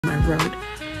wrote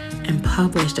and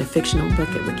published a fictional book,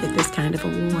 it would get this kind of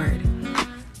award.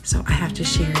 So I have to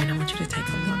share it, and I want you to take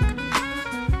a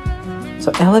look.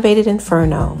 So Elevated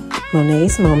Inferno,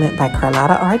 Monet's Moment by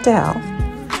Carlotta A,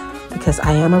 because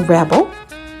I am a rebel,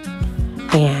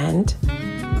 and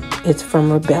it's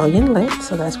from Rebellion Lit,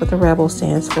 so that's what the Rebel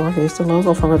stands for. Here's the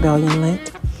logo for Rebellion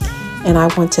Lit. And I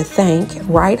want to thank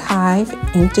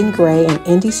WriteHive, Inked in Gray, and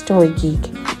Indie Story Geek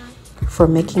for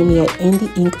making me an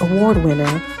Indie Ink Award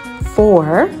winner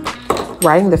for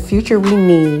writing The Future We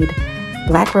Need,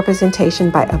 Black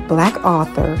Representation by a Black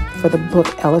Author for the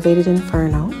book Elevated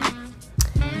Inferno,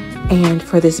 and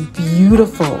for this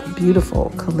beautiful,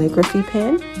 beautiful calligraphy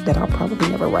pen that I'll probably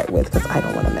never write with because I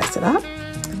don't want to mess it up,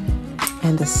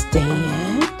 and the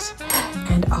stand,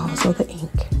 and also the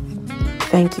ink.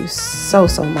 Thank you so,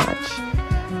 so much.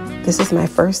 This is my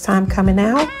first time coming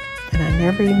out, and I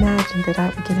never imagined that I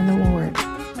would get an award.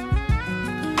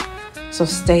 So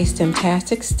stay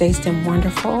STEMtastic, stay STEM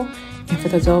wonderful. And for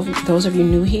those of you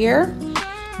new here,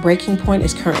 Breaking Point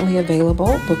is currently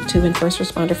available. Book 2 and First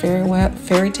Responder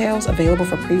Fairy Tales available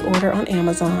for pre-order on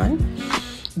Amazon.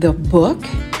 The book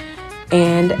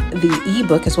and the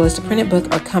ebook, as well as the printed book,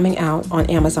 are coming out on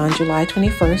Amazon July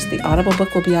 21st. The Audible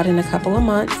book will be out in a couple of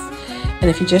months. And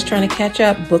if you're just trying to catch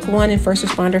up, Book 1 in First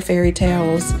Responder Fairy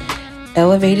Tales,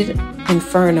 Elevated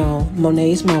Inferno,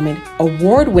 Monet's Moment,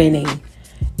 award-winning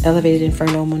Elevated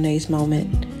Inferno, Monet's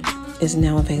Moment, is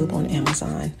now available on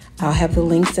Amazon. I'll have the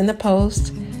links in the post.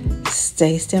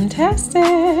 Stay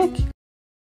STEMtastic.